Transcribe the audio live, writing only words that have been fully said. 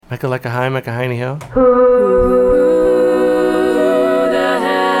Mecca like a high, Mecca hiney ho.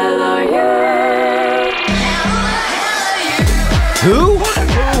 Who the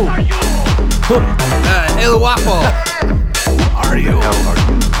hell are you? Who? El Waffle. Are you?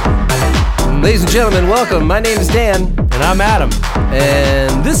 Ladies and gentlemen, welcome. My name is Dan, And I'm Adam.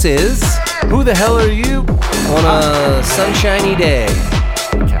 and this is Who the hell are you? on a sunshiny day.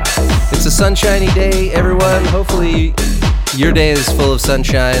 It's a sunshiny day, everyone. Hopefully, your day is full of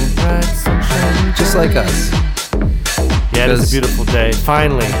sunshine, just like us. Yeah, it is Because- a beautiful day.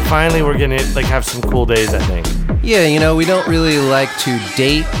 Finally, we're gonna have some cool days. I think. Yeah, we don't really like to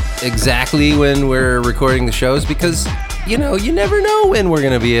date exactly when we're recording the shows because, you never know when we're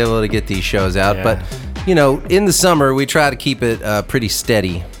going to be able to get these shows out. Yeah. But, in the summer, we try to keep it pretty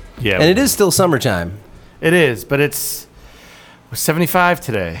steady. Yeah, And it is still summertime. It is, but it's 75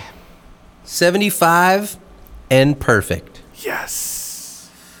 today. 75 and perfect. Yes.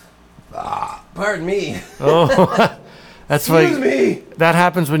 Pardon me. Oh, that's Excuse like me. that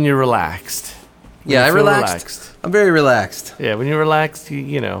happens when you're relaxed. When Yeah, you I feel relaxed. I'm very relaxed. Yeah, when you're relaxed,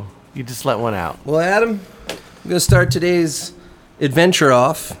 you just let one out. Well, Adam, I'm going to start today's adventure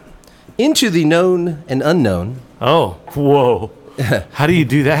off into the known and unknown. Oh, whoa. How do you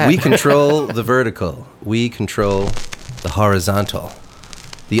do that? We control the vertical. We control the horizontal.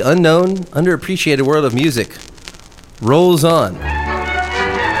 The unknown, underappreciated world of music rolls on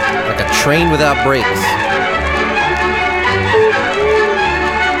like a train without brakes.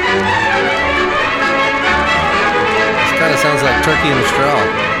 This kind of sounds like Turkey in a Straw.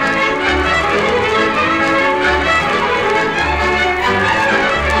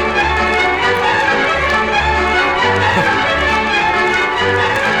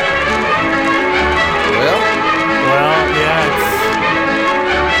 Well, yeah,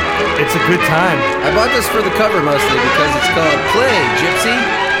 it's a good time. I bought this for the cover mostly because it's called Play, Gypsy.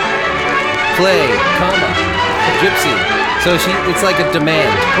 Play, comma, Gypsy. So it's like a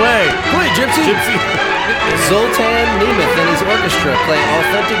demand. Play, Gypsy. Gypsy. Zoltan Nemeth and his orchestra play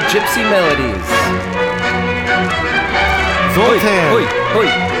authentic gypsy melodies. Zoltan. Oi, oi.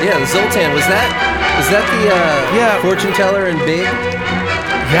 Yeah, the Zoltan. Was that the Yeah. fortune teller in Big?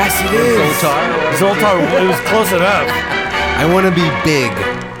 Yes, it is. Zoltar. Zoltar. It was close enough. I want to be big.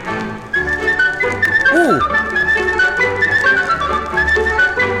 Ooh.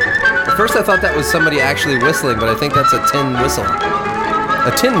 At first I thought that was somebody actually whistling, but I think that's a tin whistle.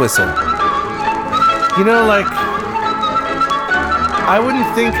 A tin whistle. I wouldn't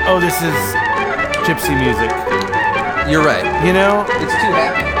think, this is gypsy music. You're right. It's too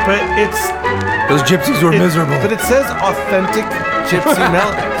happy. But it's Those gypsies were miserable. But it says authentic gypsy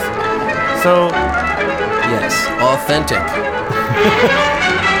melodies. So Yes, authentic.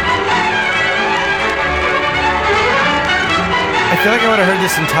 I feel like I would have heard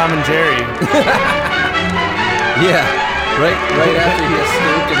this in Tom and Jerry. Yeah, right after he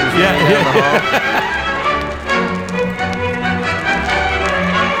escaped and was running down the hall.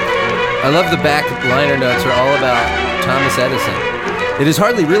 I love the back liner notes are all about Thomas Edison. It is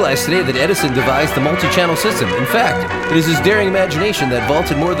hardly realized today that Edison devised the multi-channel system. In fact, it is his daring imagination that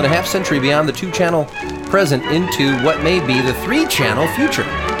vaulted more than a half-century beyond the two-channel present into what may be the three-channel future.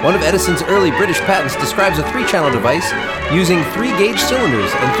 One of Edison's early British patents describes a three-channel device using 3-gauge cylinders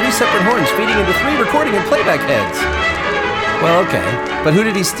and 3 separate horns feeding into 3 recording and playback heads. Well, okay, but who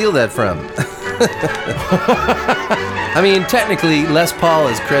did he steal that from? I mean, technically, Les Paul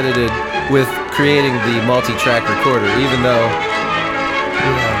is credited with creating the multi-track recorder, even though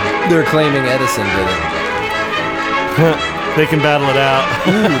they're claiming Edison did it. They can battle it out.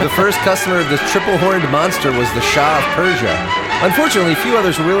 Ooh, the first customer of this triple-horned monster was the Shah of Persia. Unfortunately, few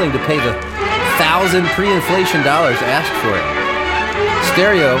others were willing to pay the 1,000 pre-inflation dollars asked for it.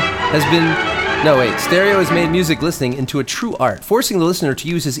 Stereo has made music listening into a true art, forcing the listener to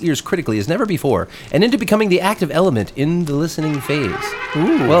use his ears critically as never before, and into becoming the active element in the listening phase.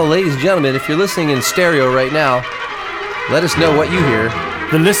 Ooh. Well, ladies and gentlemen, if you're listening in stereo right now, let us know what you hear.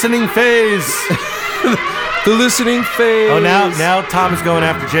 The listening phase. The listening phase. Oh, now Tom is going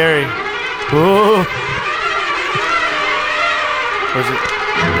after Jerry. Whoa. Where's it?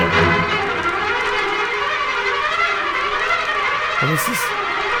 What is this?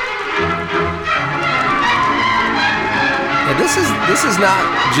 Yeah, this is not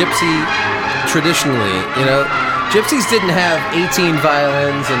gypsy traditionally. Gypsies didn't have 18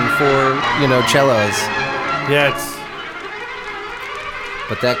 violins and 4 cellos. Yeah,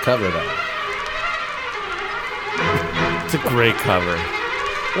 But that cover though. it's a great cover.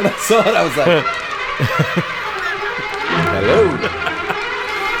 When I saw it, I was like, hello.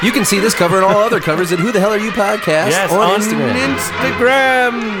 You can see this cover and all other covers at Who the Hell Are You Podcast Yes, on on Instagram.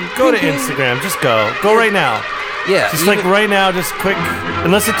 Instagram. Go to Instagram. Just go. Go right now. Yeah, Just like right now, just quick.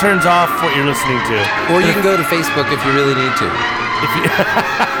 Unless it turns off what you're listening to. or you can go to Facebook if you really need to. If you,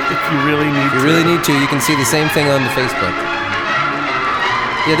 if you really need If you to. really need to, you can see the same thing on the Facebook.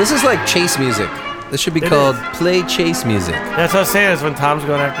 Yeah, this is like chase music. This should be It called is. play chase music. That's what I was saying is when Tom's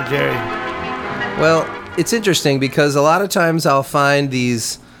going after Jerry. Well, it's interesting because a lot of times I'll find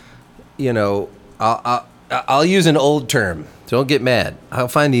these, you know, I'll use an old term. Don't get mad. I'll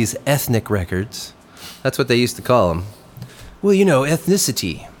find these ethnic records. That's what they used to call them. Well, you know,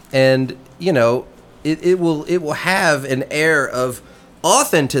 ethnicity, and you know, it will have an air of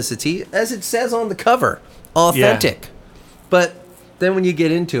authenticity, as it says on the cover, authentic. But then when you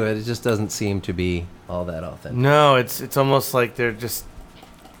get into it, it just doesn't seem to be all that authentic. No, it's almost like they're just,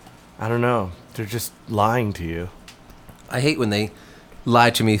 I don't know, they're just lying to you. I hate when they lie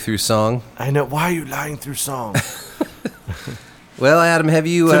to me through song. I know. Why are you lying through song? Well, Adam, have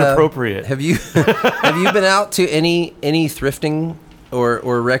you It's inappropriate. Have you have you been out to any thrifting or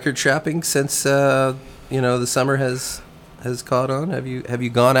record shopping since you know, the summer has caught on? Have you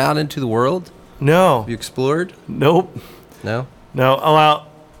gone out into the world? No. Have you explored? Nope. No. No. Oh, well,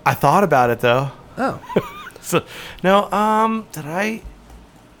 I thought about it though. Oh, So, no. Did I?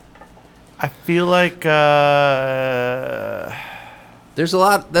 I feel like there's a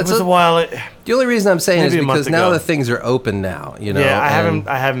lot. it That's was a while. the only reason I'm saying is Maybe a month because now ago. that things are open now. You know. Yeah, I and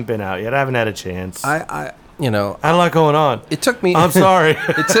haven't been out yet. I haven't had a chance. I you know, had a lot going on. it took me. I'm sorry.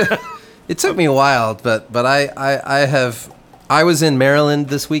 It took me a while, but I was in Maryland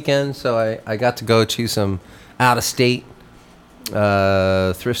this weekend, so I got to go to some out of state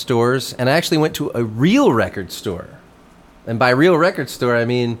thrift stores, and I actually went to a real record store. And by real record store, I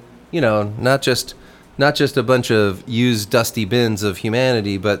mean, you know, not just a bunch of used dusty bins of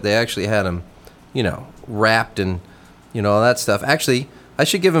humanity, but they actually had them, you know, wrapped and, you know, all that stuff. Actually, I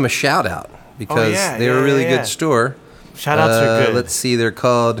should give them a shout out because they're a really good store. Shout outs are good. Let's see, they're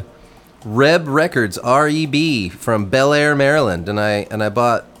called Reb Records, R-E-B, from Bel Air, Maryland, and I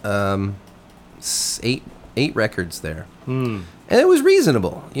bought 8 records there, and it was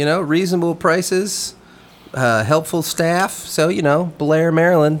reasonable, you know, reasonable prices, helpful staff. So, you know, Bel Air,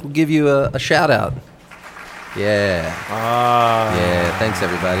 Maryland, will give you a shout out. Yeah, yeah. Thanks,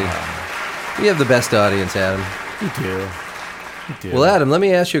 everybody. We have the best audience, Adam. You do. You do. Well, Adam, let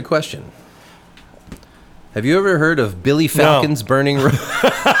me ask you a question. Have you ever heard of Billy Falcon's Burning Rose?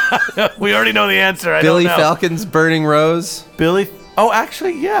 we already know the answer. I Billy don't know. Falcon's Burning Rose? Billy. Oh,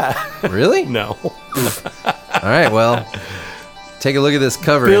 actually, yeah. Really? No. All right, well, take a look at this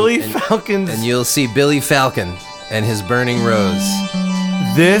cover. Billy and, Falcon's. and you'll see Billy Falcon and his Burning Rose.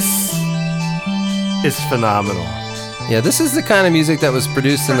 This is phenomenal. Yeah, this is the kind of music that was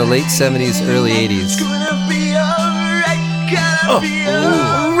produced in the late 70s, early 80s.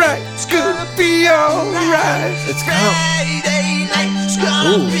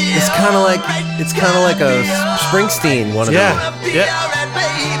 It's kind of like a Springsteen one of Yeah. them.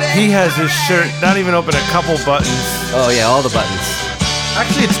 Yeah. He has his shirt not even open a couple buttons. Oh yeah, all the buttons.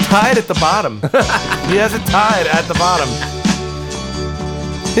 Actually, it's tied at the bottom. He has it tied at the bottom.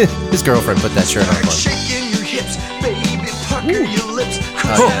 His girlfriend put that shirt on for him. Shaking your hips, baby, pucker your lips.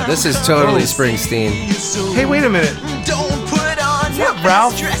 Oh yeah, this is totally Springsteen. Hey, wait a minute. Don't put on your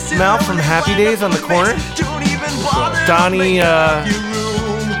Ralph best dress and Malph from run Happy away Days on the from corner? face. Don't even bother to Donnie, make up your room.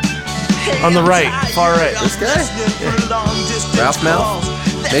 Hey, on the I'm right, tired far right. of This guy? listening for long distance Ralph Malph? calls.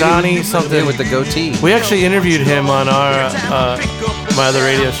 Maybe Donnie something. with the goatee. We actually interviewed him on our my other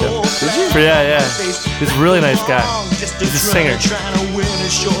radio show. Did you? Yeah. He's a really nice guy. He's a singer.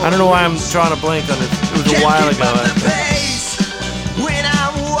 I don't know why I'm drawing a blank on it. It was a while ago.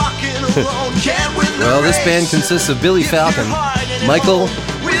 Well, this band consists of Billy Falcon, Michael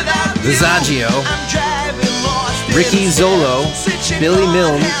Visaggio, Ricky Zolo, Billy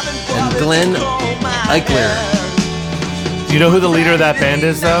Milne, and Glenn Eichler. Do you know who the leader of that band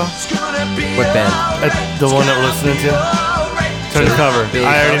is, though? What band? The one that we're listening to? Turn the cover. Billy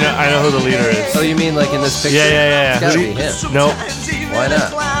I already know. I know who the leader is. Oh, you mean like in this picture? Yeah. It's gotta Who be do you- him. Nope. Why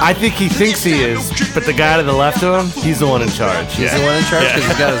not? I think he thinks he is, but the guy to the left of him, he's the one in charge. He's the one in charge because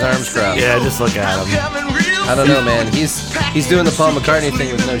he's got his arms crossed. Yeah, just look at him. I don't know, man. He's doing the Paul McCartney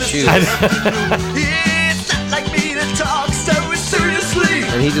thing with no shoes, and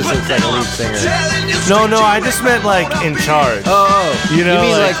he just looks like a lead singer. No, I just meant like in charge. Oh, You know,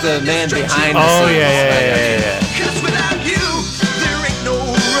 mean like- like the man behind the Oh, scenes? yeah. I got you.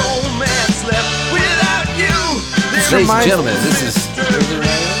 This Ladies and reminds- gentlemen, this is.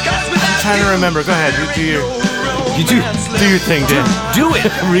 I'm trying to remember. Go ahead. Do your. You do. Do your thing, Dan. Do it.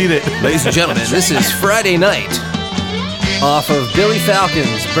 Read it. Ladies and gentlemen, this is Friday Night off of Billy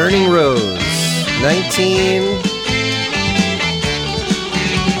Falcon's Burning Rose. 19...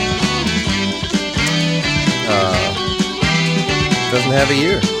 doesn't have a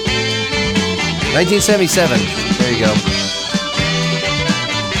year. 1977. There you go.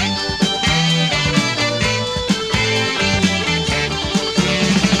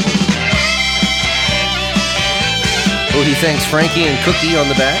 Oh, he thanks Frankie and Cookie on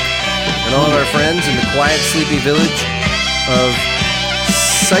the back and all of our friends in the quiet, sleepy village of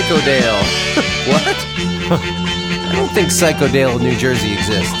Psychodale. What? I don't think Psychodale, New Jersey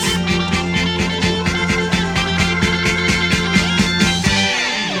exists.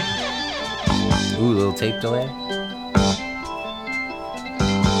 Ooh, little tape delay.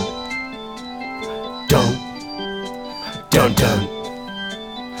 Dun, dun, dun,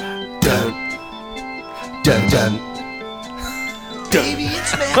 dun, dun, dun. Baby,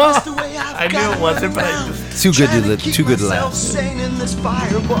 it's man, it's the way I've I knew it wasn't, but I just... Too good to laugh. Oh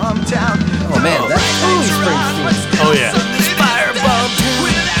man, that's totally Springsteen. Oh, yeah. Without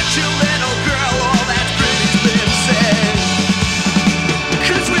your little girl, all that pretty's been said.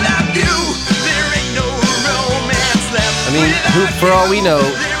 'Cause without you, there ain't no romance left. I mean, for all we know,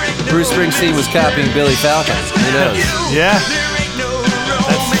 Bruce Springsteen was copying Billy Falcon. Who knows? Yeah. There ain't no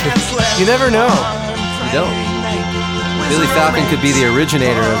romance left. You never know. You don't. Billy Falcon could be the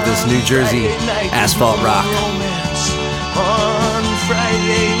originator of this New Jersey asphalt rock. On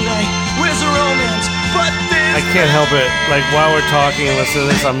Friday night, where's the romance? But I can't help it. Like, while we're talking and listening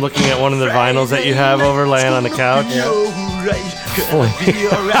to this, I'm looking at one of the vinyls that you have over laying on the couch.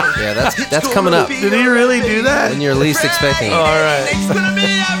 Yeah, that's coming up Did he really do that? when you're least expecting it. All right.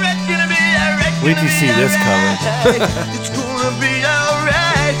 Wait till you see this cover. It's gonna be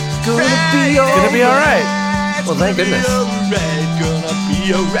alright. Gonna be all right. Well, thank goodness. Gonna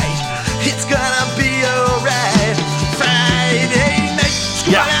be alright. It's gonna be alright. Friday night. It's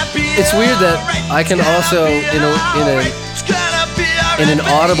Yeah. gonna be It's weird that I can also, in an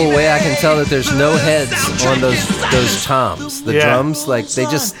audible way, I can tell that there's no heads on those toms. The Yeah. drums, like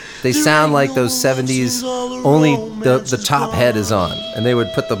they sound like those 70s. Only the top head is on, and they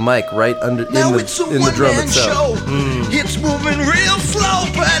would put the mic right under in the drum itself. It's moving real slow,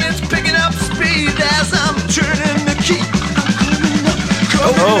 but it's picking up speed as I'm turning the key.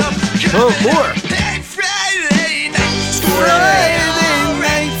 More. Hey, Friday night.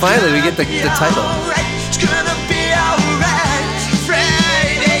 Finally, we get the title. It's gonna be alright.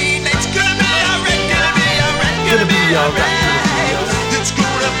 Friday night. It's gonna be alright. Gonna be alright. It's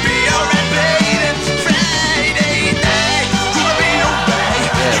gonna be alright, baby. Friday night. Gonna be alright.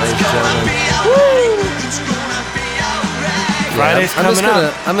 Yeah, ladies and gentlemen. It's gonna be alright. Friday's I'm just coming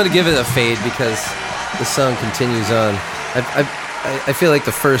up. I'm gonna give it a fade because the song continues on. I feel like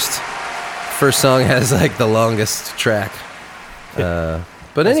the first song has like the longest track.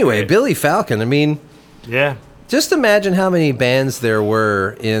 But anyway, great. Billy Falcon. I mean, Yeah. just imagine how many bands there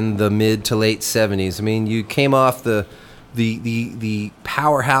were in the mid to late 70s. I mean, you came off the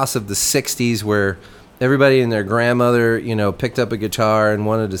powerhouse of the 60s where everybody and their grandmother, picked up a guitar and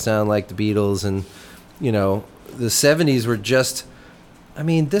wanted to sound like the Beatles. And, the 70s were just, I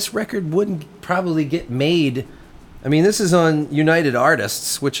mean, this record wouldn't probably get made. I mean, this is on United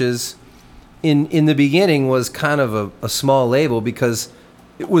Artists, which is, in the beginning, was kind of a small label because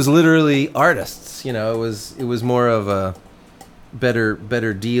it was literally artists. It was more of a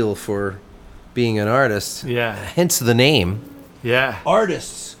better deal for being an artist. Yeah. Hence the name Yeah.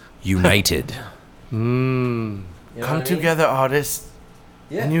 Artists United. Come You know what I mean? together, artists,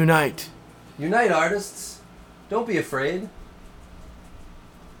 Yeah. and unite. Unite, artists. Don't be afraid.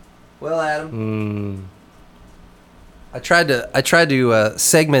 Well, Adam, I tried to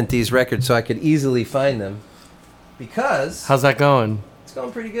segment these records so I could easily find them because How's that going? it's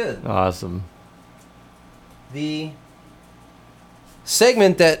going pretty good. Awesome. The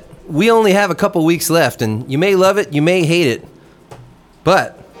segment that we only have a couple weeks left, and you may love it, you may hate it,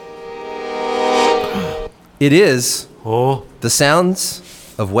 but it is Oh. the sounds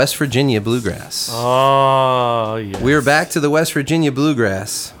of West Virginia bluegrass. Oh, yes. We're back to the West Virginia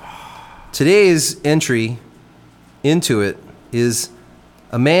bluegrass. Today's entry into it is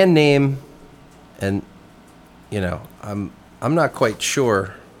a man named, and I'm not quite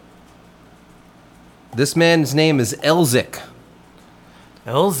sure. This man's name is Elzik,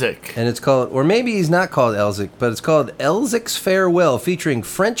 Elzik. and it's called, or maybe he's not called Elzik, but it's called Elzik's Farewell, featuring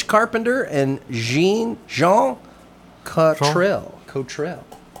French Carpenter and Jean Cottrell.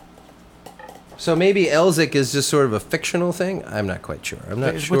 So maybe Elzik is just sort of a fictional thing. I'm not quite sure. I'm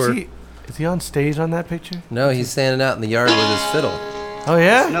not sure. Is he on stage on that picture? No, he's standing out in the yard with his fiddle. Oh,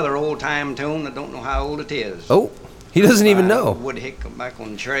 yeah? Another old-time tune. I don't know how old it is. Oh, he doesn't even know. Wood Hickok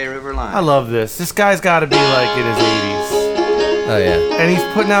on Cherry River Line. I love this. This guy's got to be like in his 80s. Oh, yeah. And he's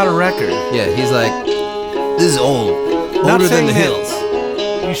putting out a record. Yeah, he's like, this is old. Not Older than saying the that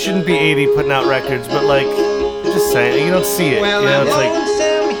hills. You shouldn't be 80 putting out records, but like, just saying, you don't see it. Well, You know, I'm it's like,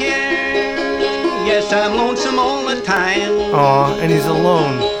 lonesome here. Yes, I'm lonesome all the time. aw, and he's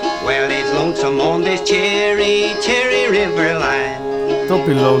alone. Well, it's lonesome on this Cherry River Line. Don't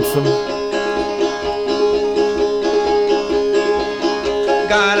be lonesome.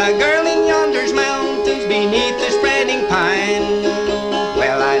 Got a girl in yonder's mountains beneath the spreading pine.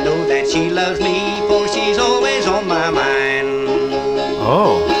 Well, I know that she loves me, for she's always on my mind.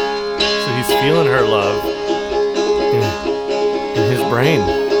 Oh, so he's feeling her love in his brain.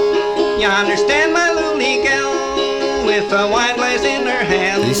 You understand my loony gal with a wine glass in her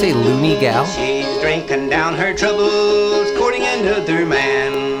hand. Did he say loony gal? She's drinking down her troubles, courting another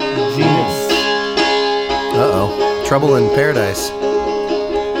man. Genius. Uh-oh. Trouble in paradise.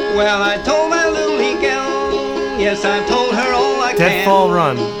 Well, I told my loony gal, yes, I told her all I can. Deadfall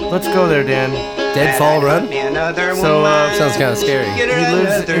Run. Let's go there, Dan. Deadfall Run? So, Sounds kind of scary. He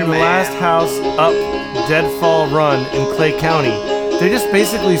lives in the last house up Deadfall Run in Clay County. They just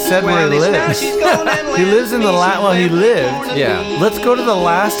basically said where he lives. He lives in the he lived. Yeah. Let's go to the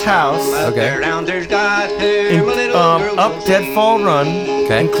last house Okay. in, up Deadfall Run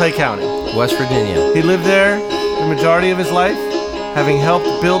Okay. in Clay County. West Virginia. He lived there the majority of his life, having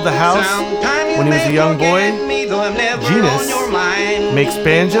helped build the house when he was a young boy. Genius makes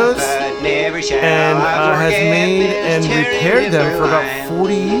banjos and has made and repaired them for about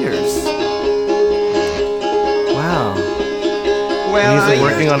 40 years. Wow. And he's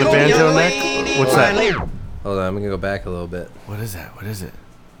working on a banjo neck? What's that? Hold on, I'm going to go back a little bit. What is that? What is it?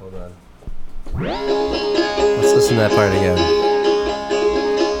 Hold on. Let's listen to that part again.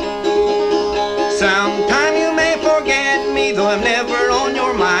 Sometime you may forget me, though I'm never on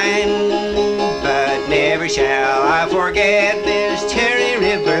your mind. But never shall I forget this Cherry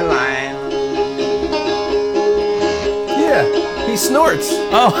River Line. Yeah, he snorts.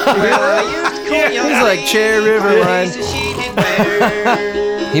 Oh, He's like Cherry River Line.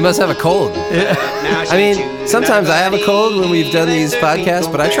 He must have a cold. I mean, sometimes I have a cold when we've done these podcasts,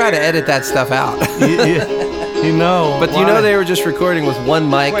 but I try to edit that stuff out. you know. But you know they were just recording with one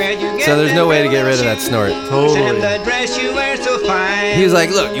mic, so there's no way to get rid of that snort. Totally. He was like,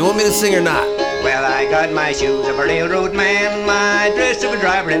 look, you want me to sing or not? Well, I got my shoes of a railroad man, my dress of a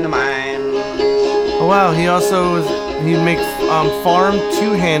driver in the mine. Oh wow, he makes farm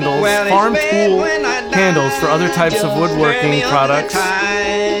tool handles handles for other types of woodworking products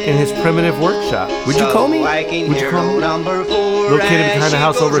in his primitive workshop. Would you call me? Would you call me? Located behind a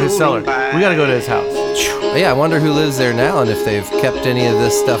house over his cellar. We gotta go to his house. Yeah, I wonder who lives there now and if they've kept any of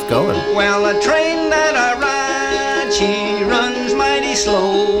this stuff going. Well, the train that I ride, she runs mighty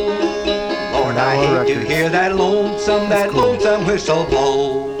slow. Lord, I hate to hear that lonesome whistle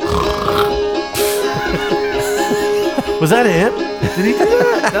blow. Was that him? Did he do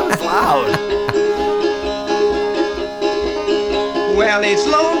that? That was loud. Well, it's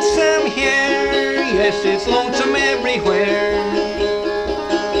lonesome here, yes, it's lonesome everywhere.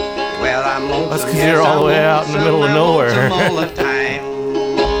 Well, I'm lonesome. That's 'cause you're all the way out in the middle of nowhere. All the time.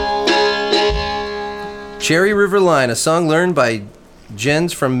 Cherry River Line, a song learned by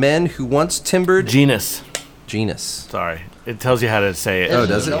gens from men who once timbered... Genus. Sorry. It tells you how to say it. Oh,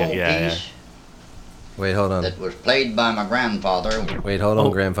 does it? Yeah. Wait, hold on. That was played by my grandfather. Wait, hold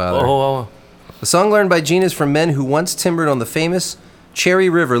on, grandfather. Oh. A song learned by genus from men who once timbered on the famous Cherry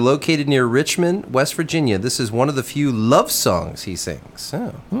River located near Richmond, West Virginia. This is one of the few love songs he sings.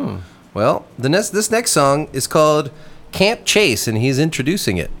 Oh. Well, this next song is called Camp Chase, and he's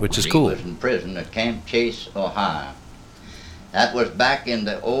introducing it, which is cool. He was in prison at Camp Chase, Ohio. That was back in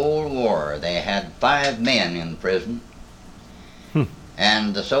the old war. They had 5 men in prison.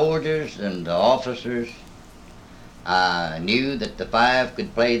 And the soldiers and the officers knew that the 5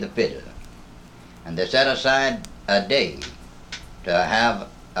 could play the fiddle. And they set aside a day to have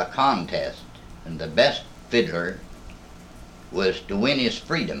a contest. And the best fiddler was to win his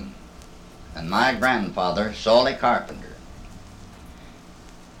freedom. And my grandfather, Solly Carpenter,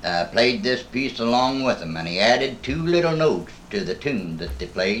 played this piece along with him. And he added 2 little notes to the tune that they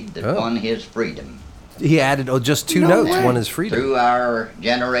played that won his freedom. He added just 2 notes, won his freedom. Through our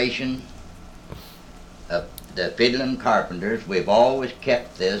generation of the fiddling carpenters, we've always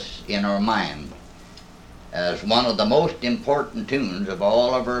kept this in our mind as one of the most important tunes of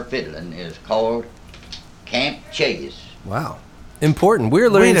all of our fiddling is called Camp Chase. Wow. important. We're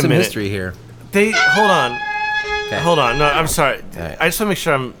learning Wait a some minute. history here. They hold on. Okay. Hold on. No, I'm sorry. right. I just want to make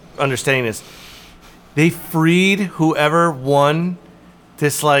sure I'm understanding this. They freed whoever won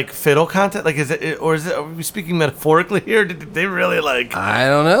this like fiddle contest. Like, is it, or is it? Are we speaking metaphorically here? Did they really like? I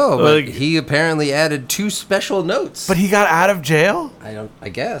don't know, but Like- he apparently added 2 special notes. But he got out of jail. I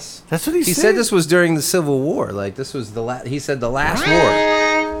guess. That's what he He said. said this was during the Civil War. Like this was he said the last war.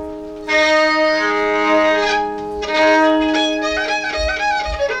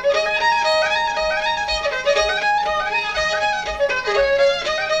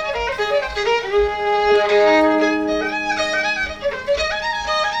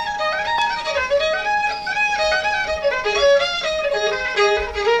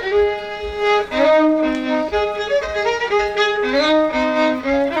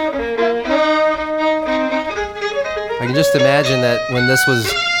 I can just imagine that when this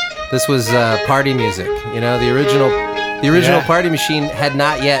was party music. You know, the original Yeah. party machine had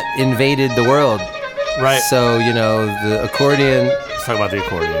not yet invaded the world. Right. So you know the accordion Let's talk about the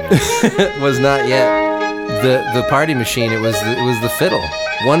accordion. was not yet the party machine. It was the fiddle.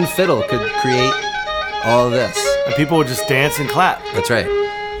 One fiddle could create all of this. And people would just dance and clap. That's right.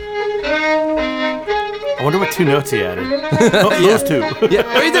 I wonder what 2 notes he added. Oh, those 2. Yeah,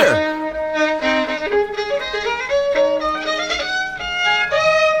 right there.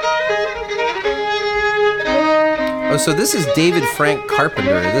 Oh, so this is David Frank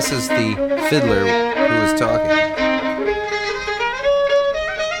Carpenter. This is the fiddler who was talking.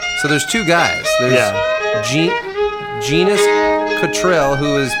 So there's 2 guys. There's Yeah. Genus Cottrell,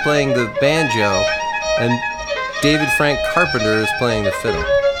 who is playing the banjo, and David Frank Carpenter is playing the fiddle.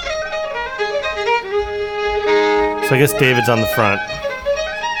 So I guess David's on the front.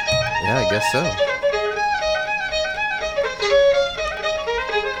 Yeah, I guess so.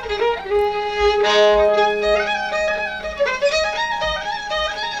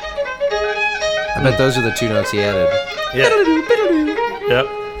 I bet those are the 2 notes he added. Yeah. Yep.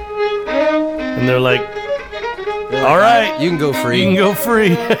 And they're like, all right, You can go free, you can go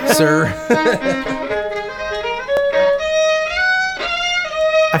free. sir.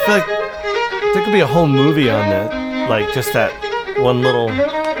 I feel like there could be a whole movie on that, like just that one little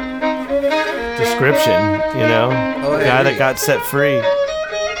description, you know? Oh, I the guy agree. that got set free.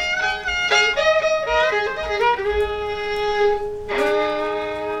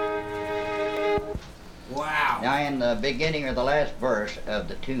 Now, in the beginning or the last verse of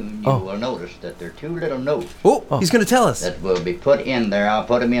the tune, you Oh. will notice that there are 2 little notes Oh, he's going to tell us. that will be put in there. I'll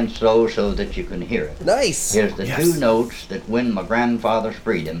put them in slow so that you can hear it. Nice. Here's the Yes. 2 notes that win my grandfather's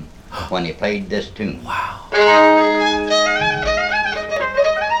freedom when he played this tune.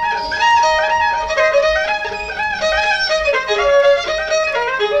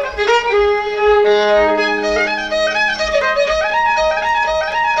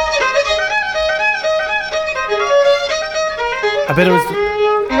 I bet it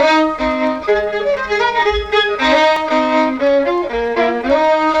was.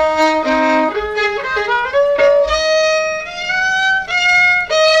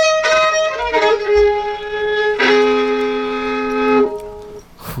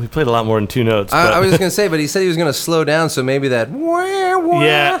 We played a lot more than 2 notes. I but- was just going to say, but he said he was going to slow down, so maybe that.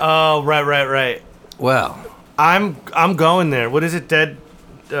 Yeah. Oh, right. Well, I'm going there. What is it? Dead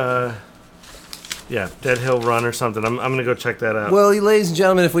Hill Run or something. I'm gonna go check that out. well, ladies and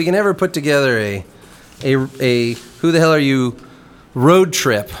gentlemen, if we can ever put together a who the hell are you road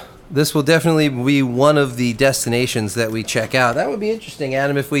trip, this will definitely be one of the destinations that we check out. That would be interesting,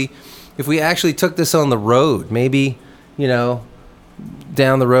 Adam, if we actually took this on the road. Maybe, you know,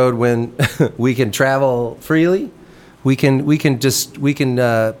 down the road when we can travel freely, we can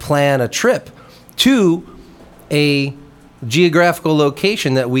plan a trip to a geographical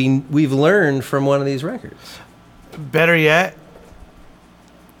location that we've learned from one of these records. Better yet,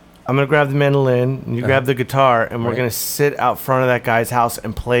 I'm gonna grab the mandolin and you grab the guitar, and we're Right. gonna sit out front of that guy's house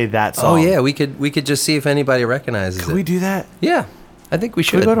and play that Oh song. yeah, we could just see if anybody recognizes Can it. we do that? Yeah, I think we Should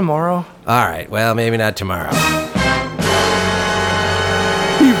should. we go tomorrow? All right. Well, maybe not tomorrow.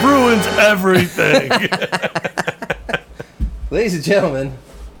 He ruins everything. Ladies and gentlemen,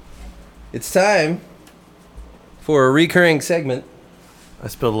 it's time for a recurring segment. I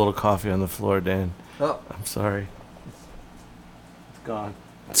spilled a little coffee on the floor, Dan. Oh, I'm sorry. It's gone.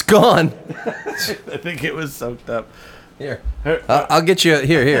 it's gone. I think it was soaked up. Here, Here, I'll get you.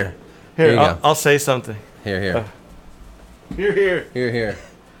 Here. here, you I'll, go. I'll say something. Here. Here.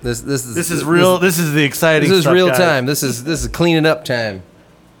 This This is real. This is the exciting. This is stuff, real guys. time. This is cleaning up time.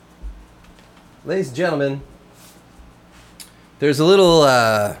 Ladies and gentlemen, there's a little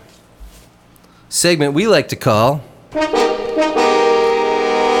segment we like to call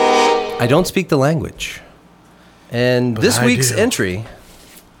I don't speak the language. And But this I week's do. entry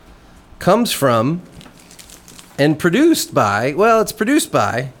comes from and produced by, well, it's produced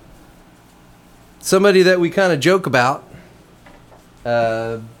by somebody that we kind of joke about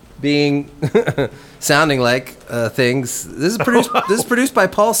being sounding like things. This is produced by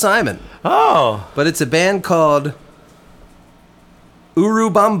Paul Simon, Oh. but it's a band called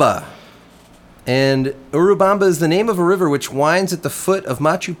Urubamba. And Urubamba is the name of a river which winds at the foot of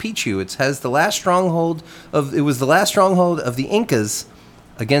Machu Picchu. It was the last stronghold of the Incas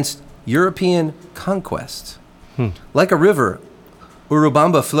against European conquest. Like a river,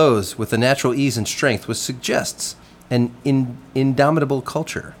 Urubamba flows with a natural ease and strength, which suggests an indomitable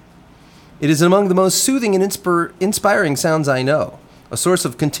culture. It is among the most soothing and inspiring sounds I know, a source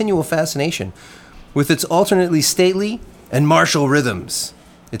of continual fascination, with its alternately stately and martial rhythms.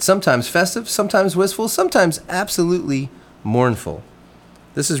 It's sometimes festive, sometimes wistful, sometimes absolutely mournful.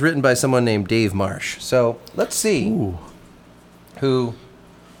 This is written by someone named Dave Marsh. So let's see who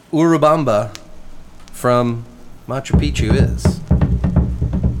Urubamba from Machu Picchu is.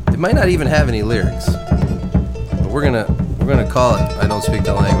 It might not even have any lyrics, but we're gonna call it I Don't Speak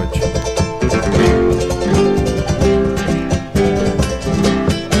the Language.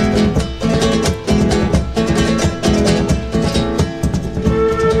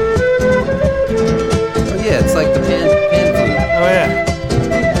 Oh yeah, it's like the pan flute. Oh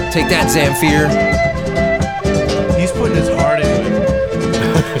yeah. Take that, Zamfir. He's putting his heart into it.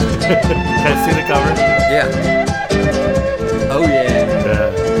 Can I see the cover? Yeah. Oh yeah.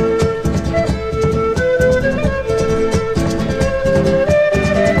 Yeah.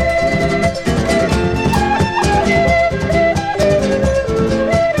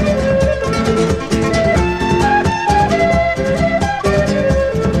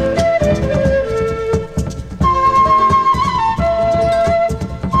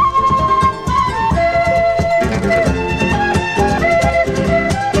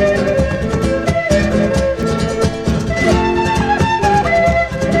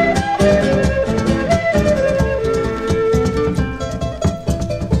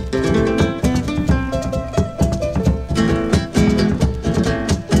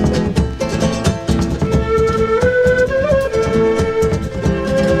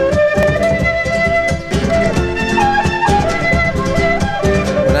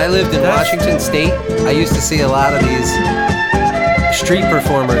 Washington State, I used to see a lot of these street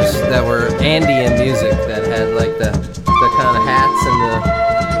performers that were Andean music that had like the kind of hats and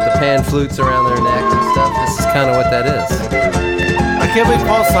the pan flutes around their neck and stuff. This is kind of what that is. I can't believe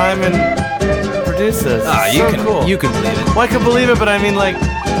Paul Simon produced this. Ah, It's you so can cool. you can believe it. Well, I can believe it, but I mean, like,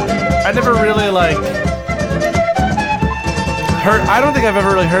 I never really heard. I don't think I've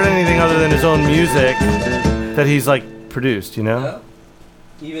ever really heard anything other than his own music that he's like produced. You know?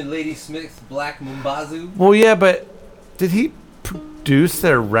 Even Lady Smith's Black Mumbazu. Well, yeah, but did he produce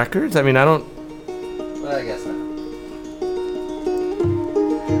their records? I mean, I don't. Well, I guess not.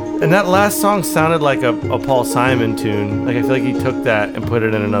 And that last song sounded like a Paul Simon tune. Like I feel like he took that and put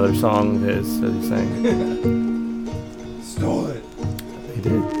it in another song of his that he sang. Stole it. He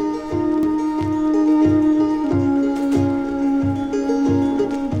did.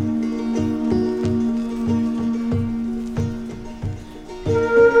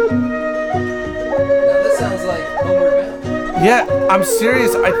 Now this sounds like Homeward Bound. Yeah, I'm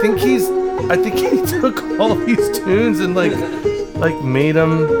serious. I think he took all of these tunes and like made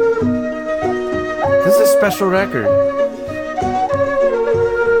them. This is a special record.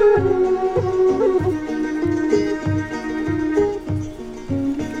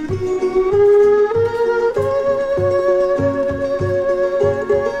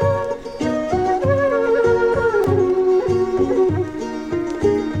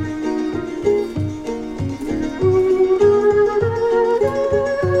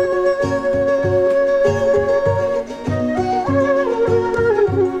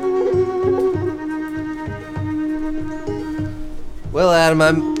 Well, Adam,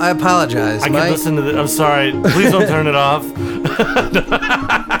 I apologize. I can listen to this. I'm sorry. Please don't turn it off.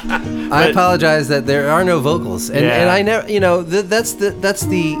 I apologize that there are no vocals, and Yeah. I never, that's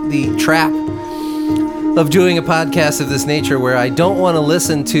the trap of doing a podcast of this nature, where I don't want to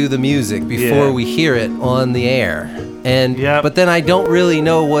listen to the music before Yeah. we hear it on the air, and Yep. but then I don't really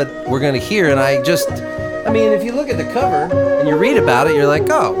know what we're gonna hear, and I mean, if you look at the cover and you read about it, you're like,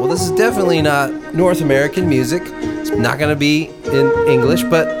 oh, well, this is definitely not North American music. It's not gonna be in English,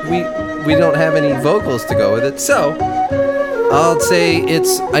 but we don't have any vocals to go with it, so I'll say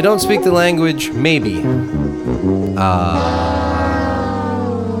I don't speak the language, maybe.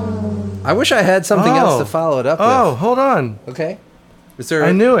 I wish I had something else to follow it up Oh, with. hold on. Okay. Is there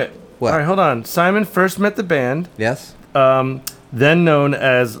I knew it. What? All right, hold on. Simon first met the band, Yes. then known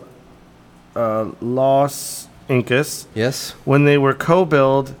as Los Incas, Yes. when they were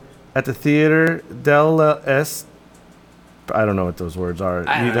co-billed at the Theater del I don't know what those words are.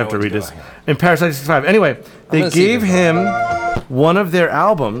 You'd have to read this. In Paris 1965. Anyway, they gonna see gave this. him one of their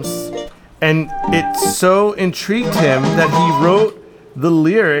albums, and it so intrigued him that he wrote the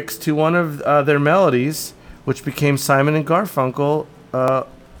lyrics to one of their melodies, which became Simon and Garfunkel,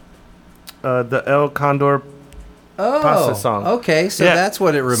 the El Condor Pasta song. Okay, so Yeah. that's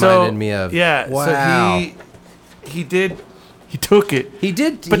what it reminded So, me of. Yeah. Wow. So he took it. He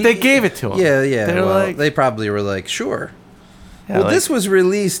did, But they gave it to him. Yeah, yeah. They were well, like- they probably were like, sure. Yeah, Well, like- this was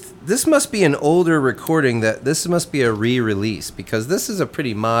released. This must be an older recording. This must be a re-release because this is a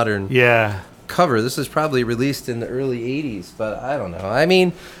pretty modern Yeah. cover. This is probably released in the early '80s, but I don't know. I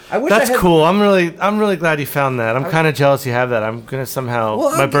mean, I wish That's I had, cool. I'm really glad you found that. I'm kind of jealous you have that. I'm gonna somehow.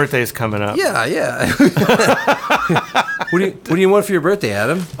 Well, my birthday's coming up. Yeah, yeah. What do you want for your birthday,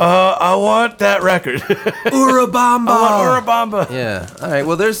 Adam? I want that record. Urubamba. I want Urubamba. Yeah. All right.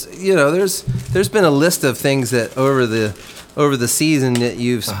 Well, there's been a list of things that over the season that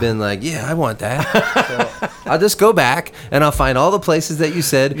you've been like, yeah, I want that. So I'll just go back and I'll find all the places that you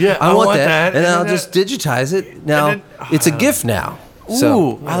said, Yeah, I want that, and and I'll then just digitize it. Now then- it's a gift now. Ooh,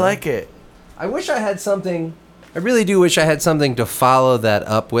 So I like it. I wish I had something. I really do wish I had something to follow that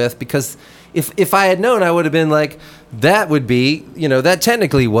up with because if I had known, I would have been like, that would be, that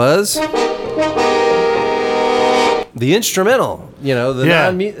technically was the instrumental,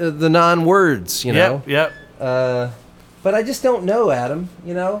 the non-words, Yep. But I just don't know, Adam.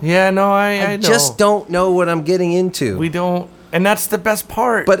 Yeah. No, I know. just don't know what I'm getting into. We don't, and that's the best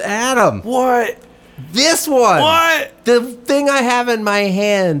part. But Adam, what? this one, What? the thing I have in my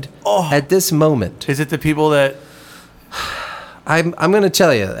hand at this moment. Is it the people that? I'm going to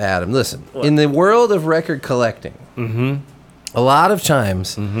tell you, Adam. Listen, in the world of record collecting, a lot of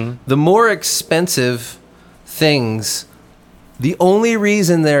times, the more expensive things, the only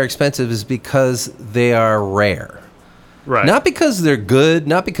reason they're expensive is because they are rare. Right. Not because they're good,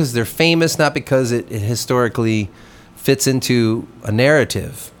 not because they're famous, not because it historically fits into a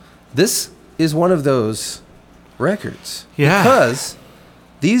narrative. This is one of those records. Yeah. Because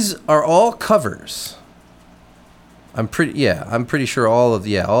these are all covers. I'm pretty sure all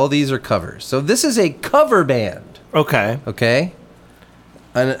these are covers. So this is a cover band, Okay. okay?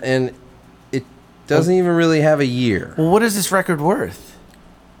 And it doesn't even really have a year. Well, what is this record worth?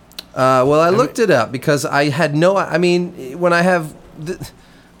 Well, I looked it up because I had no. I mean, when I have.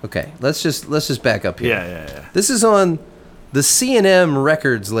 Okay, let's just back up here. Yeah. This is on the C&M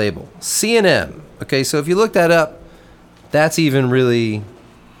Records label. C&M. Okay, so if you look that up, that's even really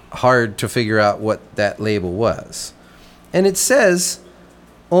hard to figure out what that label was. And it says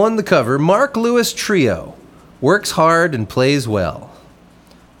on the cover, Mark Lewis Trio works hard and plays well.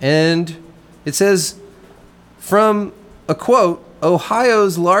 And it says from a quote,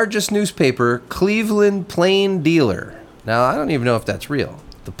 Ohio's largest newspaper, Cleveland Plain Dealer. Now, I don't even know if that's real.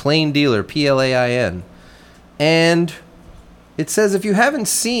 The Plain Dealer, Plain. And it says if you haven't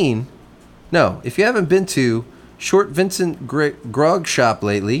been to Short Vincent Grog Shop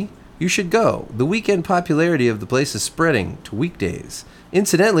lately, you should go. The weekend popularity of the place is spreading to weekdays.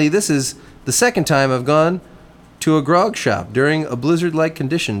 Incidentally, this is the second time I've gone to a grog shop during a blizzard-like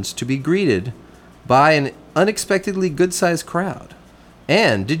conditions to be greeted by an unexpectedly good-sized crowd.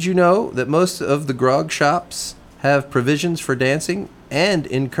 And did you know that most of the grog shops have provisions for dancing and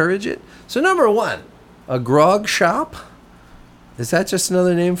encourage it? So number one, a grog shop? Is that just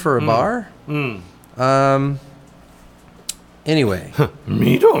another name for a bar? Anyway.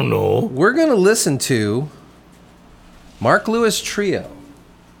 Me don't know. We're going to listen to Mark Lewis Trio.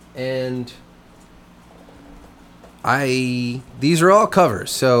 And these are all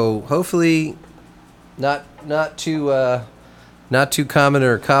covers, so hopefully not too common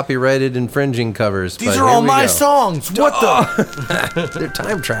or copyrighted infringing covers. These are all my songs. What the? They're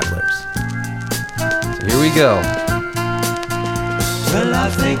time travelers. So here we go. Well, I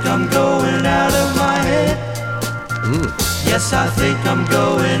think I'm going out of my head. Yes, I think I'm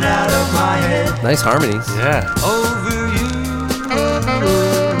going out of my head. Nice harmonies. Yeah. Over you.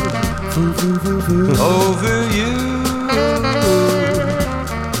 Over you.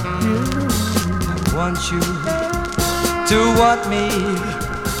 I want you to want me.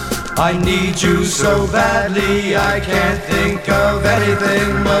 I need you so badly. I can't think of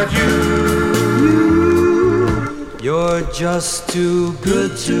anything but you. You're just too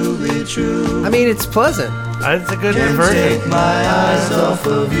good to be true. I mean, it's pleasant. That's a good Can't version. take my eyes off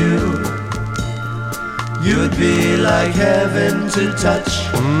of you. You'd be like heaven to touch.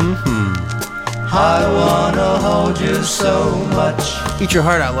 I wanna hold you so much. Eat your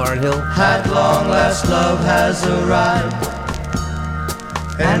heart out, Lauryn Hill. At long last, love has arrived,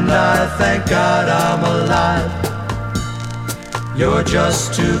 and I thank God I'm alive. You're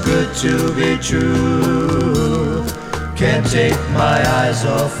just too good to be true. Can't take my eyes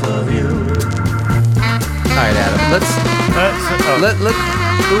off of you. All right, Adam. Let's let.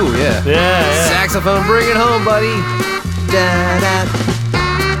 Ooh, yeah. Yeah. Saxophone, bring it home, buddy. Da-da.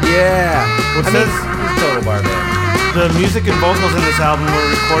 Yeah. What's I mean, this? it's Total Bar Band. The music and vocals in this album were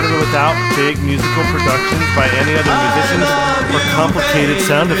recorded without big musical productions by any other musicians or complicated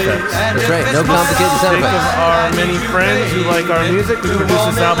sound effects. That's right. No complicated sound Think of effects. our many friends who like our music. We produce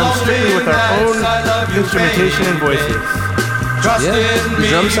this album strictly with our own instrumentation and voices. Yeah.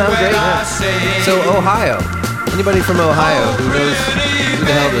 The drums sound great. So Ohio. Anybody from Ohio who knows who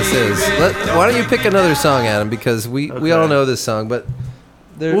the hell this is? Why don't you pick another song, Adam? Because we all know this song, but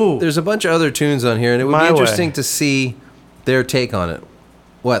there's a bunch of other tunes on here, and it would be interesting to see their take on it.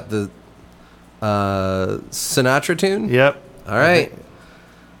 What, the Sinatra tune? Yep. All right.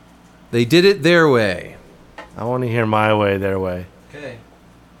 They did it their way. I want to hear My Way, Their Way. Okay.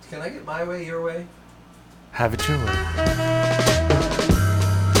 Can I get My Way, Your Way? Have it your way.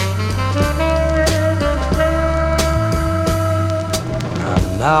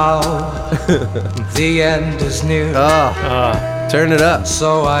 Now the end is near, Oh, turn it up.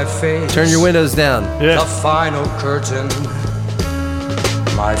 so I face Turn your windows down. the final curtain.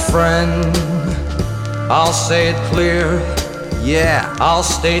 My friend, I'll say it clear, Yeah. I'll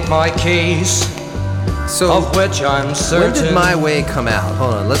state my case, So, of which I'm when certain. did My Way come out?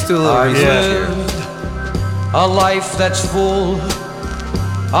 Hold on, let's do a little I research here. lived a life that's full.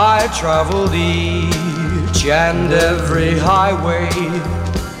 I traveled each and every highway,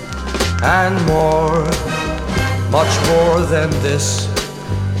 and more, much more than this.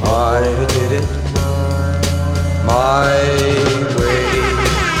 I did it my way.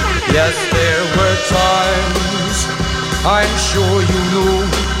 Yes, there were times, I'm sure you knew,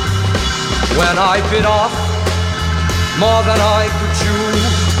 when I bit off more than I could chew.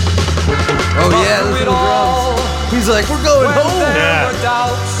 Oh, But yeah, through listen it to the all, drums. He's like, we're going when home. there Yeah. were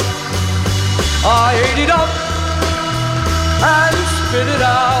doubts, I ate it up and spit it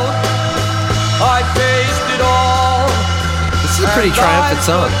out. I faced it all. This is a pretty and triumphant I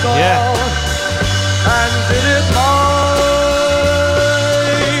song. took Yeah. all And did it my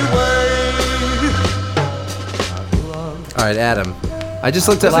way. All right, Adam. I just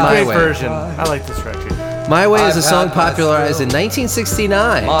looked up It's a My great Way. version. I like this record. My Way is a I've song had my popularized in thrill,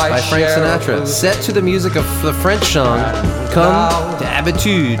 1969 my by Frank share of Sinatra, blues. set to the music of the French song Comme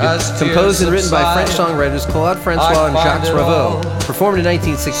d'habitude, as composed tears and written by French subside, songwriters Claude Francois and I Jacques find it Ravoux, all performed in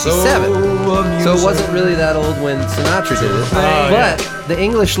 1967. So it wasn't really that old when Sinatra did it. But the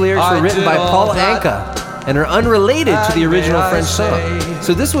English lyrics were I written did by all Paul that, Anka and are unrelated to the and original may I French song. say,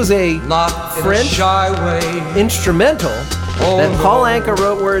 So this was a Not in a French shy way. instrumental that Oh, Paul no. Anka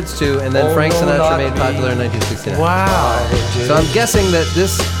wrote words to, and then Oh, Frank no, Sinatra not made me. popular in 1969. Wow. So I'm guessing that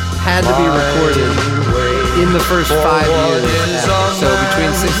this had to be recorded in the first 5 years after. So between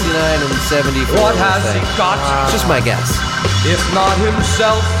 69 and 74. What I has he think. got? It's just my guess. If not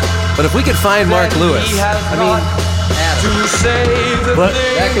himself, But if we could find Mark then Lewis, he has I mean, not Adam, to say the What?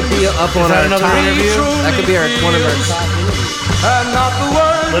 that could be up on that our another top. interview? That could be one of our top interviews. and not the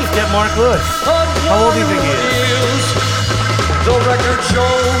word. Let's get Mark Lewis. How old do you think he is? The record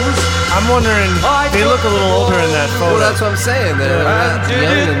shows I'm wondering, they look a little older in that photo. Well, that's what I'm saying. They're not did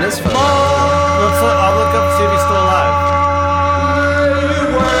young it in this photo. I'll look up and see if he's still alive.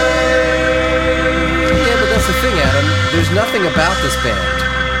 Yeah, but that's the thing, Adam. There's nothing about this band.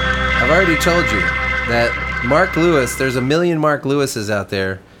 I've already told you that Mark Lewis, there's a million Mark Lewises out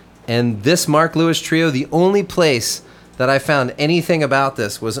there, and this Mark Lewis trio, the only place that I found anything about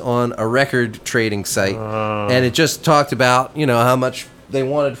this was on a record trading site, and it just talked about, you know, how much they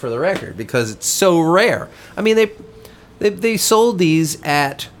wanted for the record because it's so rare. I mean, they sold these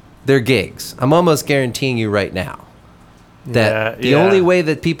at their gigs. I'm almost guaranteeing you right now that the only way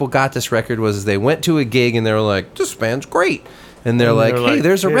that people got this record was they went to a gig and they were like, this band's great. And they're like, hey,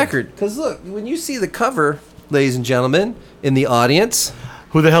 there's a record. Because look, when you see the cover, ladies and gentlemen, in the audience,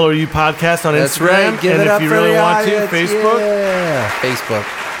 Who the Hell Are You podcast on that's Instagram. right. Give and it if up you for really the want to, audience. Facebook. Yeah,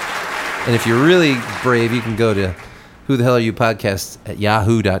 Facebook. And if you're really brave, you can go to Who the Hell Are You podcast at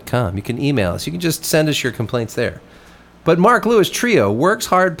yahoo.com. You can email us. You can just send us your complaints there. But Mark Lewis Trio, Works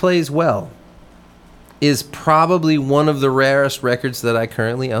Hard, Plays Well, is probably one of the rarest records that I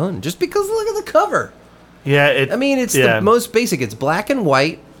currently own. Just because look at the cover. Yeah, I mean, it's the most basic. It's black and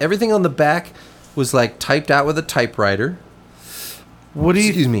white. Everything on the back was like typed out with a typewriter.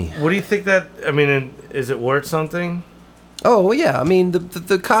 Excuse me. What do you think that? I mean, is it worth something? Oh, well, yeah. I mean,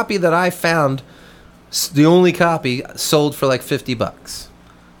 the copy that I found, the only copy, sold for like $50.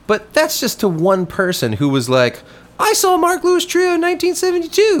 But that's just to one person who was like, I saw Mark Lewis Trio in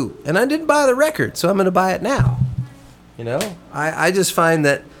 1972, and I didn't buy the record, so I'm going to buy it now. You know? I just find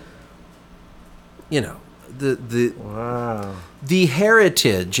that, you know, the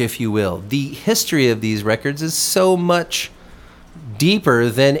heritage, if you will, the history of these records is so much deeper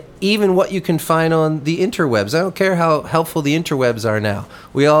than even what you can find on the interwebs. I don't care how helpful the interwebs are now.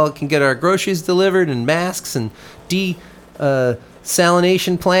 We all can get our groceries delivered and masks and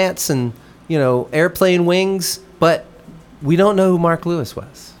desalination plants and, you know, airplane wings, but we don't know who Mark Lewis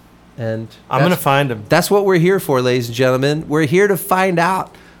was. And I'm going to find him. That's what we're here for, ladies and gentlemen. We're here to find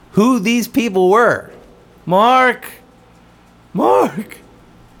out who these people were. Mark Lewis.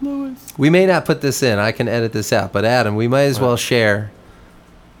 We may not put this in. I can edit this out. But Adam, we might as well share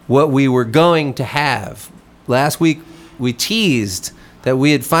what we were going to have. Last week, we teased that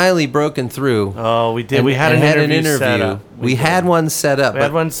we had finally broken through. Oh, we did. And, we had an interview set up. We had one set up. We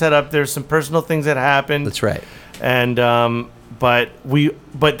had one set up. There's some personal things that happened. That's right. And but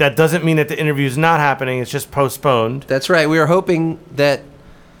that doesn't mean that the interview is not happening. It's just postponed. That's right. We were hoping that,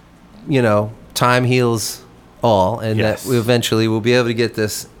 you know, time heals all, and Yes. that we eventually will be able to get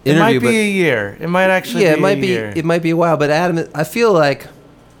this interview. It might be a year. It might actually. Yeah, be it might a be. year. It might be a while. But Adam, I feel like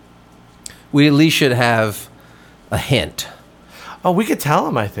we at least should have a hint. Oh, we could tell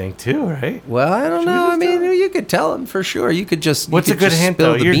him. I think too, right? Well, I don't know. I mean, you could tell him for sure. You could just. What's you a could good just hint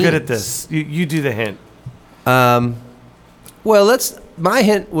spill though? the You're good at beans. this. You do the hint. Well, my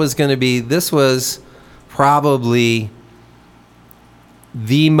hint was going to be this was probably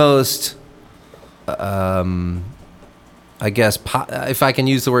the most, I guess, if I can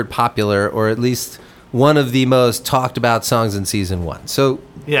use the word popular, or at least one of the most talked about songs in season 1. So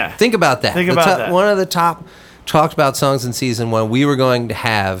Yeah. think about that. Think about that. One of the top talked about songs in season 1. We were going to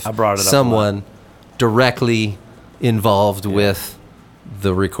have I brought it up a someone directly involved with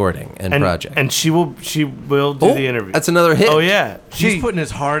the recording and project. And she will do the interview. That's another hit. Oh yeah, She's putting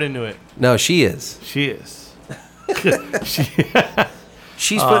his heart into it. No, she is. She is.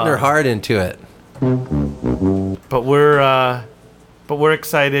 She's putting her heart into it. But we're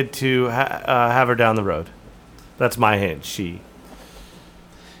excited to have her down the road. That's my hint. She.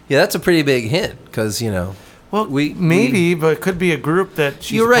 Yeah, that's a pretty big hint because, you know. Well, but it could be a group that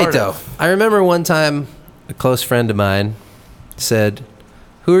she's. You're a right, part though. of. I remember one time a close friend of mine said,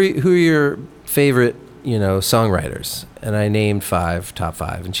 who are your favorite, you know, songwriters? And I named top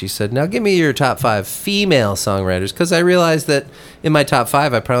 5. And she said, now give me your top 5 female songwriters, because I realized that in my top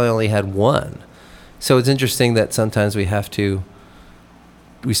 5, I probably only had one. So it's interesting that sometimes we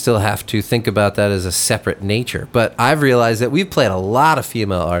still have to think about that as a separate nature. But I've realized that we've played a lot of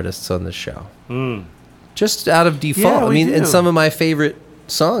female artists on this show. Just out of default. Yeah, I mean, do. and some of my favorite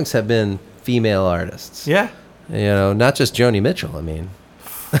songs have been female artists. Yeah. You know, not just Joni Mitchell. I mean,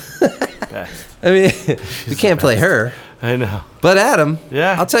 Best. I mean, we can't play her. I know. But Adam,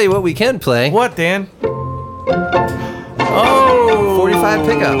 Yeah. I'll tell you what we can play. What, Dan? Oh, 45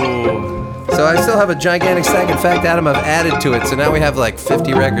 pickup. So I still have a gigantic stack. In fact, Adam, I've added to it. So now we have like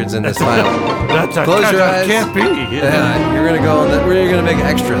 50 records in this file. Close your eyes. Can't be. Yeah, you're gonna go on that. We're gonna make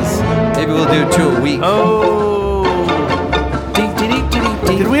extras. Maybe we'll do 2 a week. Oh.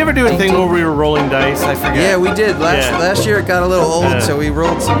 Did we ever do a thing where we were rolling dice? I forget. Yeah, we did. Last year it got a little old, so we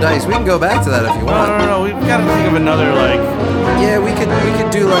rolled some dice. We can go back to that if you want. No. We've got to think of another Yeah, we could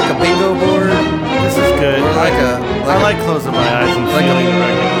do like a bingo board. This is good. Or like I like closing my eyes and like feeling the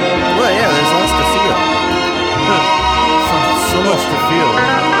record. Well, yeah, there's lots to feel. So much to feel.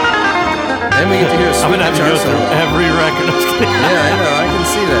 And we get to hear a I'm sweet gonna have to go guitar through solo. every record. Yeah, I know. I can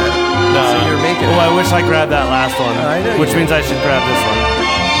see that. No. So you're making Oh, it. I wish I grabbed that last one. I know you Which did. means I should grab this one.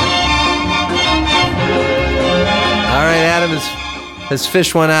 All right, Adam has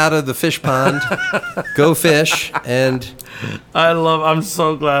fished one out of the fish pond. Go fish, and I'm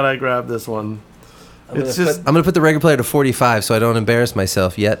so glad I grabbed this one. I'm gonna put the record player to 45 so I don't embarrass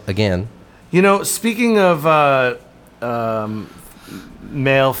myself yet again. You know, speaking of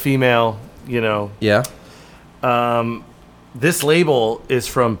male, female, you know, Yeah. this label is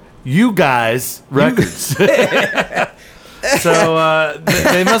from You Guys Records. So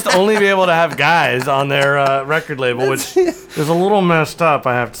they must only be able to have guys on their record label, which is a little messed up,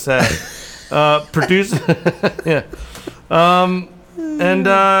 I have to say. Yeah. And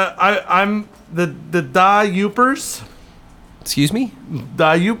I'm the Da Youpers. Excuse me?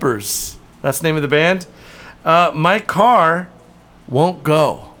 Da Youpers. That's the name of the band. My car won't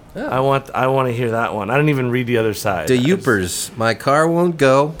go. I want to hear that one. I didn't even read the other side. The Youpers. My car won't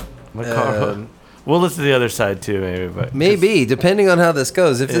go. My car. We'll listen to the other side too, maybe. But Maybe, depending on how this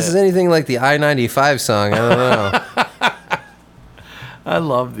goes. If this is anything like the I-95 song, I don't know. I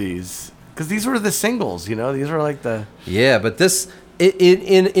love these because these were the singles. You know, these were like the. Yeah, but this,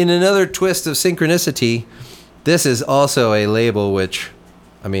 in another twist of synchronicity, this is also a label which,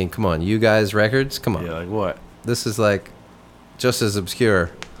 I mean, come on, You Guys Records? Come on. Yeah, like what? This is like just as obscure.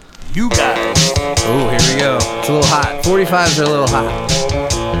 You Guys. Oh, here we go. It's a little hot. 45s are a little hot.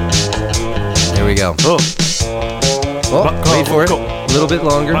 Here we go. Oh, Wait for it. A little bit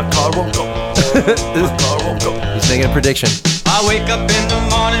longer. my car won't go. My car won't go. He's making a prediction. I wake up in the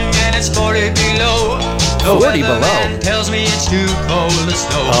morning and it's 40 below. The 40 below. weatherman tells me it's too cold to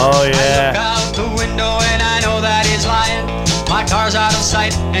snow. Oh, I yeah. look out the window and I know that he's lying. My car's out of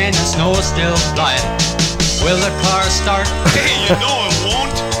sight and the snow is still flying. Will the car start? Hey, you know it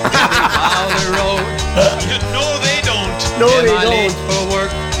won't. Out the road. You know they don't. No, Am they I late don't. for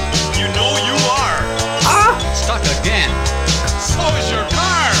work? You know you are. Stuck again. So is your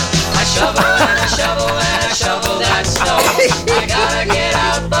car. I shovel and I shovel and I shovel that snow. I gotta get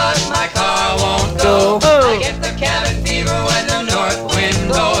out, but my car won't go. I get the cabin fever when the north wind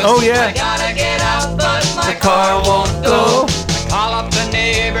blows. Oh, yeah. I gotta get out, but my car won't go. I call up the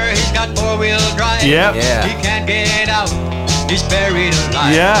neighbor, he's got four-wheel drive. Yep. Yeah. He can't get out, he's buried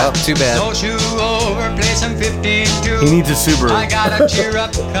alive. Yeah. Oh, too bad. Snowshoe over, play some 15-2. He needs a Subaru. I gotta cheer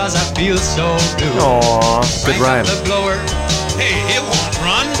up, cause I feel so blue. Aww. Good Crank rhyme. up the blower. Hey, it won't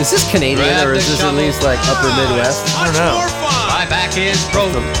run. Is this Canadian or is this at least like upper Midwest? Much know. more fun. My back is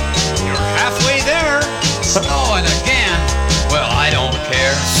broke. You're halfway there. Snowing again. Well, I don't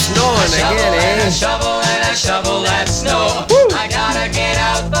care. Snowing again, I eh? shovel and I shovel that snow. I gotta get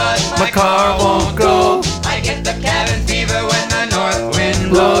out, but My car won't go. I get the cabin fever when the north wind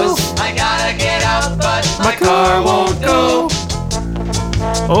blows. I gotta get out, but My car won't go.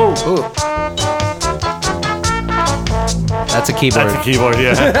 Oh, Ooh. That's a keyboard. that's a keyboard.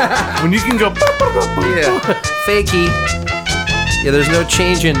 Yeah. When you can go. Yeah. Fakey. Yeah, there's no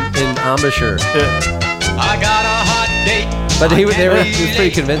change in embouchure. I got a hot date. But I it was can't be pretty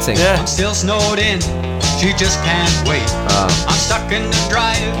late. convincing. Yeah. I'm still snowed in. She just can't wait. I'm stuck in the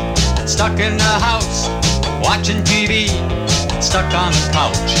drive, stuck in the house, watching TV, stuck on the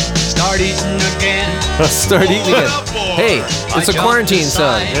couch. Start eating again. Start eating again. Hey, it's a quarantine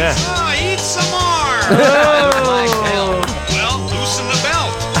song. Yeah. Oh, eat some more. Like hell. Well, loosen the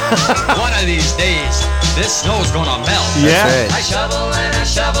belt. One of these days, this snow's gonna melt. Yeah. Right. I shovel and I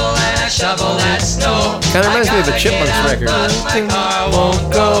shovel and I shovel that snow. Kinda reminds me of a I gotta Chipmunks get out, record. but my car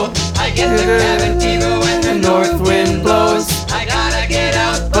won't go. I get the cabin fever when the north wind blows. I gotta get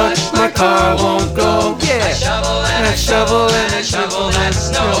out, but my car won't go. Yeah. I shovel and I shovel and I shovel that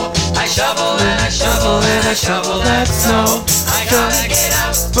snow. I shovel and I shovel and I shovel that snow. I gotta get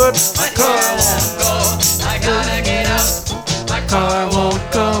out, But my car won't go. I gotta get out, my car won't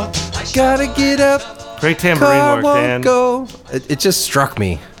go. Gotta get up. great tambourine Car work, won't Dan. go. It just struck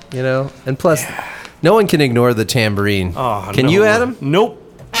me, you know? And plus, no one can ignore the tambourine. Oh, Can no. you, Adam? Nope.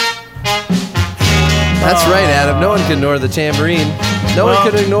 That's right, Adam. No one can ignore the tambourine. No Well-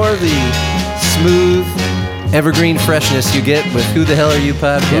 one can ignore the smooth, evergreen freshness you get with Who the Hell Are You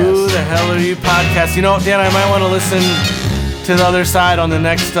podcast. Who the hell are you podcast? You know, Dan, I might want to listen to the other side on the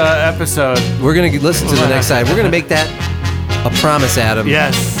next episode. We're going to listen to the next side. We're going to make that a promise, Adam.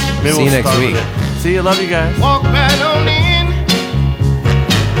 Yes. Maybe See you we'll next start with week. it. See you. Love you guys. Walk right